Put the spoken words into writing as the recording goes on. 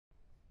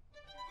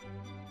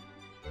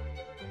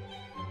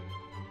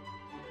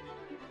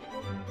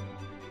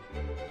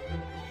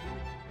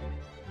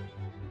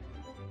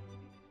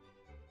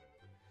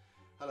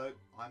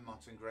I'm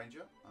Martin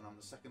Grainger and I'm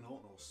the second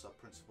horn or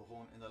sub-principal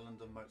horn in the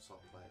London Mozart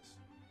Players.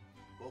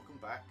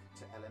 Welcome back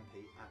to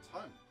LMP at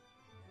Home.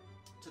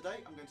 Today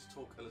I'm going to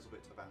talk a little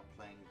bit about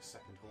playing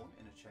second horn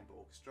in a chamber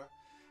orchestra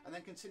and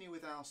then continue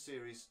with our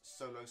series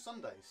Solo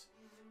Sundays,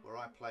 where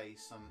I play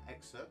some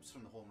excerpts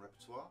from the horn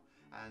repertoire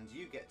and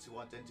you get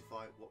to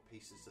identify what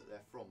pieces that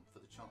they're from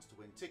for the chance to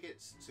win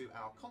tickets to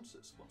our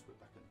concerts once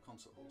we're back in the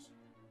concert halls.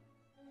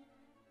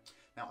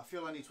 Now I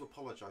feel I need to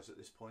apologise at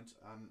this point.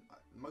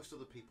 Most of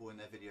the people in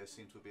their videos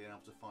seem to have been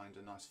able to find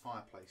a nice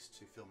fireplace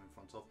to film in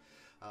front of.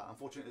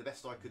 Unfortunately the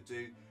best I could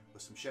do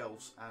was some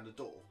shelves and a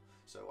door,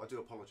 so I do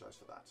apologise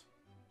for that.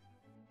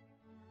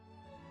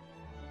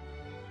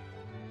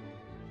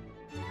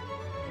 You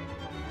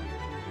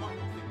might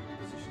not think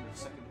the position of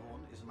second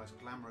horn is the most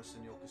glamorous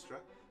in the orchestra,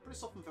 but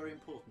it's often very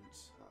important,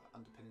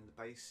 underpinning the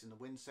bass in the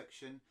wind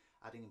section,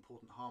 adding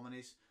important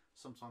harmonies.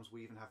 Sometimes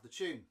we even have the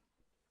tune.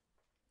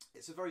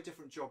 It's a very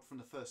different job from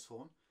the first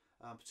horn,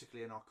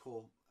 particularly in our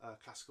core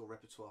classical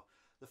repertoire.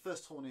 The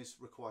first horn is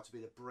required to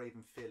be the brave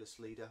and fearless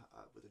leader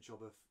with the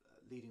job of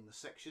leading the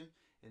section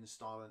in the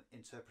style and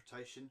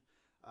interpretation,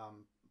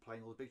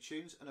 playing all the big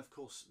tunes, and of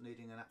course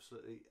needing an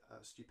absolutely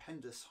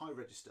stupendous high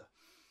register.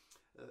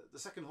 The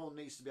second horn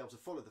needs to be able to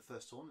follow the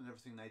first horn in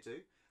everything they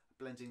do,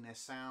 blending their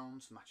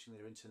sounds, matching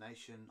their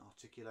intonation,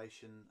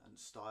 articulation and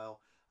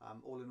style,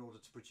 all in order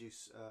to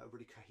produce a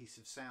really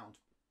cohesive sound.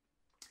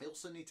 They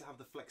also need to have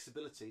the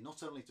flexibility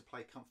not only to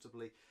play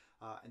comfortably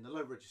in the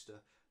low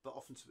register, but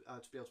often to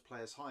be able to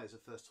play as high as a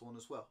first horn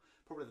as well.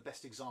 Probably the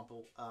best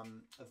example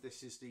of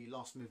this is the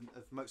last movement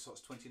of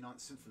Mozart's 29th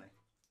Symphony.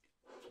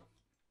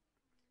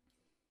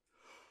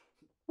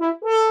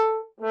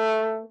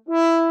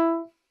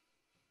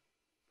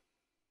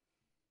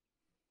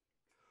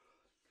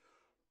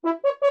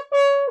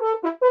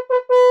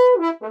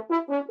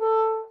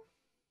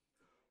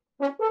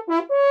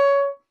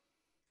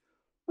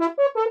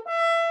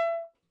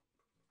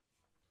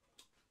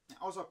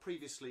 As I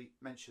previously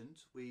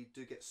mentioned, we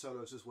do get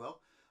solos as well.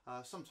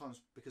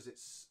 Sometimes because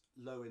it's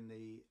low in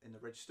the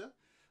register,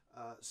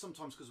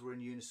 sometimes because we're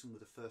in unison with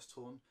the first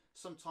horn,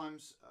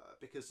 sometimes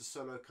because the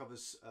solo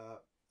covers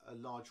a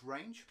large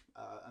range,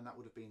 and that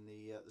would have been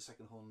the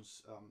second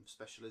horn's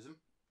specialism.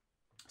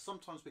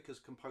 Sometimes because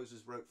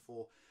composers wrote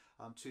for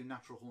two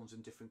natural horns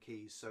in different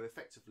keys, so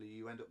effectively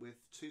you end up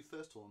with two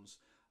first horns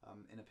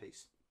in a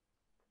piece.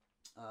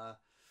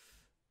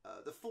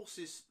 The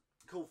forces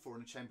called for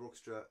in a chamber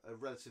orchestra are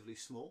relatively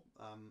small.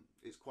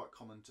 It's quite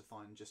common to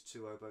find just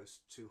two oboes,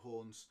 two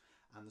horns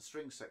and the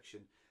string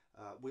section.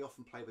 We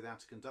often play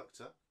without a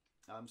conductor,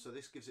 so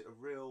this gives it a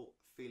real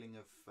feeling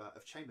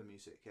of chamber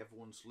music.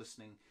 Everyone's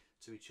listening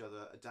to each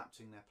other,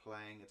 adapting their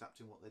playing,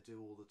 adapting what they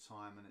do all the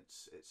time, and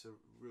it's a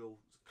real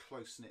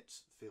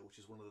close-knit feel, which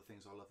is one of the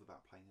things I love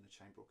about playing in a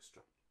chamber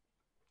orchestra.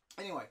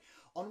 Anyway,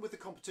 on with the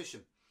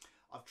competition.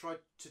 I've tried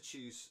to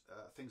choose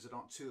things that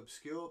aren't too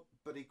obscure,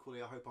 but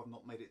equally I hope I've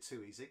not made it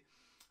too easy.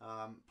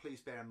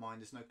 Please bear in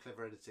mind there's no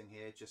clever editing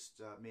here,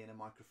 just me and a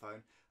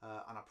microphone,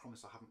 and I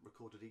promise I haven't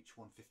recorded each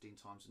one 15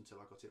 times until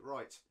I got it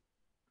right.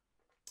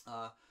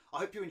 I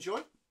hope you enjoy.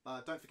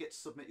 Don't forget to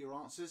submit your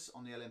answers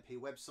on the LMP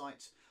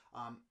website.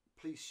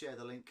 Please share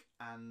the link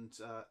and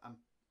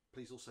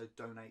please also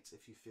donate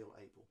if you feel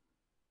able.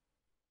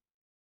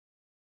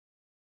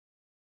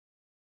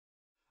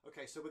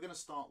 Okay, so we're going to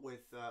start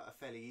with a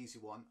fairly easy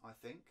one, I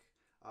think.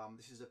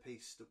 This is a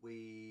piece that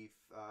we've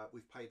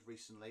played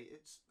recently.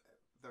 It's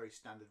very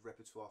standard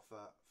repertoire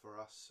for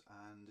us,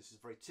 and this is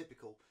a very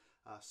typical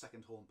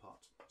second horn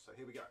part. So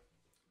here we go.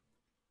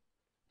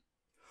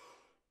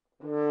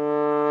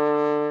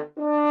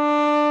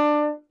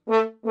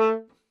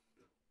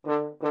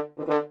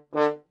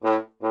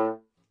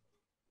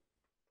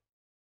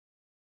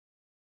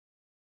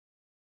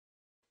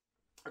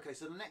 Okay,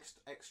 so the next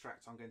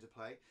extract I'm going to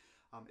play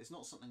is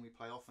not something we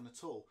play often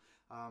at all,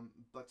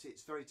 but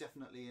it's very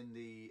definitely in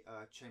the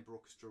chamber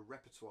orchestra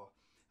repertoire.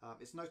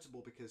 It's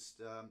notable because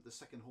the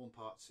second horn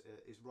part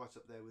is right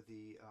up there with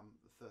the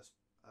first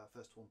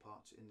horn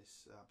part in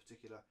this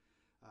particular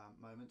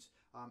moment.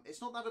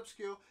 It's not that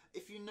obscure.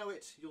 If you know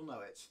it, you'll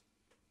know it.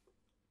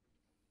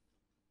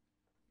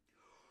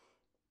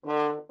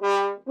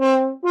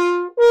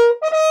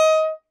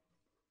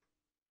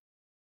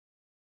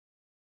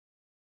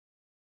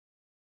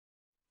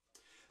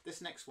 This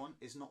next one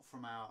is not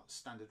from our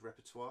standard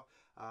repertoire,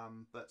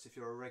 but if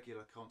you're a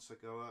regular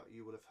concert goer,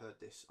 you will have heard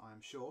this, I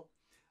am sure.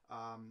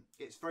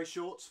 It's very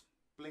short,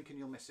 blink and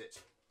you'll miss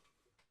it.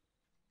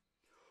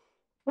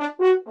 That's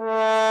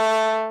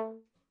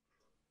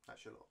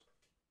your lot.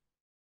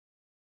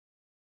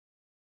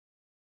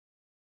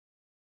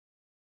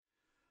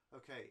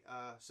 Okay,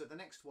 so the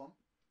next one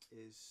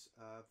is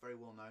very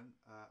well known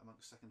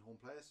amongst second horn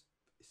players.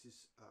 This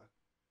is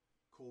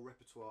core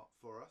repertoire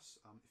for us.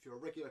 If you're a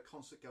regular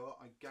concert goer,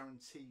 I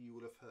guarantee you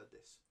will have heard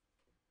this.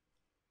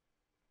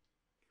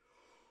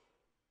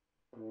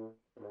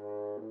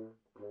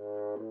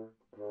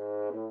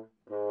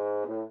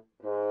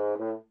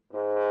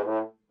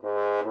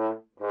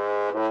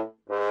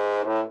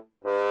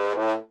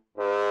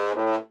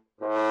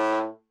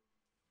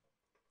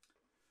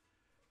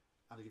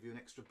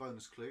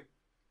 bonus clue,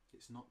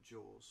 it's not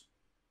Jaws.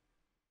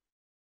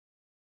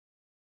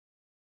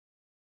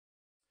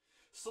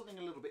 Something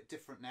a little bit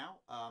different now.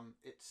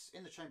 It's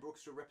in the chamber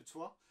orchestra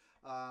repertoire.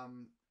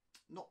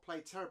 Not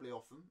played terribly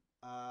often,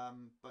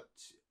 but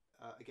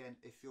again,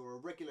 if you're a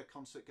regular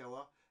concert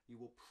goer, you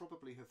will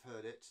probably have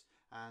heard it,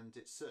 and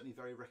it's certainly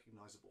very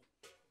recognisable.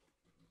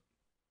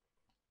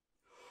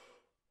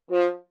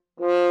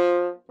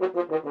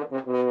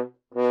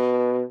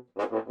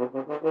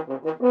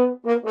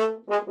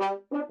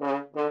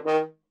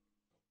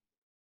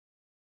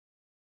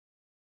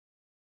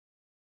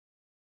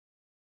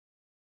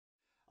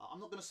 I'm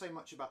not going to say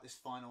much about this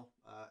final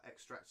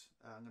extract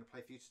I'm going to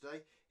play for you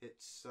today.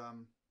 It's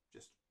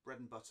just bread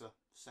and butter,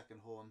 second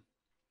horn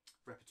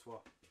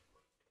repertoire.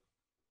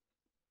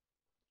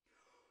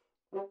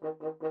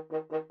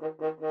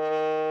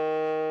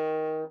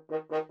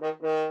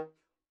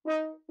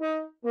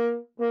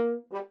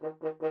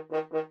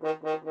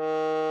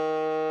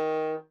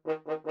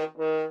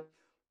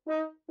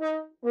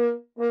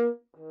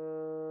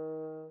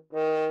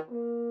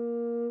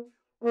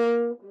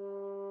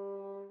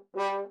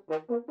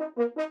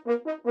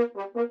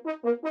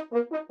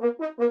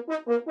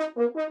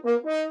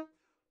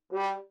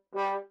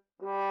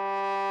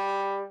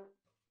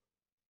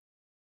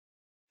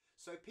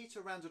 So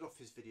Peter rounded off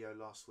his video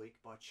last week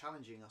by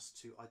challenging us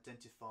to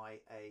identify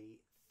a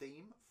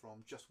theme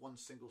from just one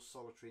single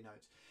solitary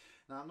note.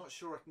 Now I'm not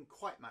sure I can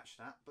quite match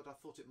that, but I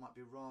thought it might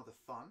be rather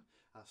fun,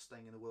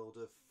 staying in the world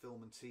of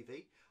film and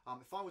TV.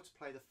 If I were to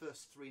play the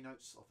first three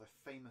notes of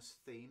a famous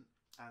theme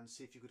and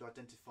see if you could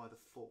identify the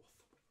fourth.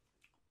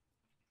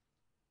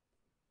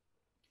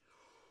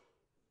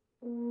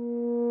 And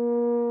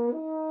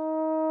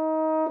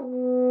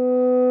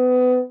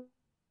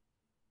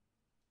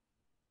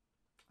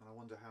I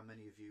wonder how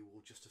many of you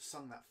will just have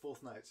sung that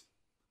fourth note.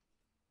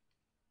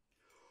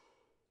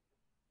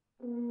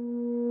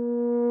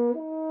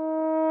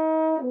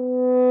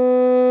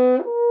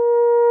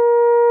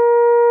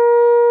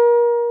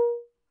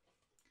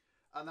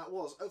 And that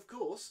was, of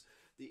course,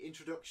 the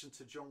introduction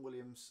to John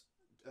Williams'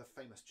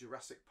 famous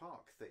Jurassic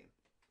Park theme.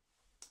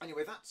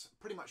 Anyway, that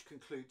pretty much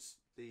concludes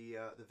the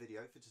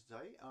video for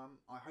today.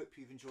 I hope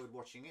you've enjoyed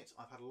watching it.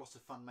 I've had a lot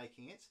of fun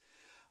making it.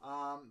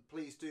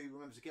 Please do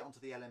remember to get onto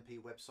the LMP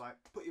website,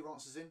 put your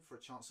answers in for a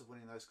chance of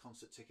winning those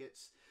concert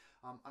tickets.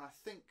 And I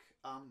think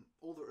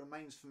all that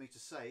remains for me to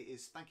say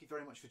is thank you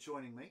very much for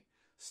joining me.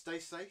 Stay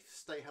safe,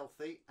 stay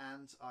healthy,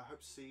 and I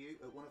hope to see you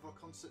at one of our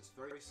concerts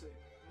very, very soon.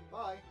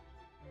 Bye!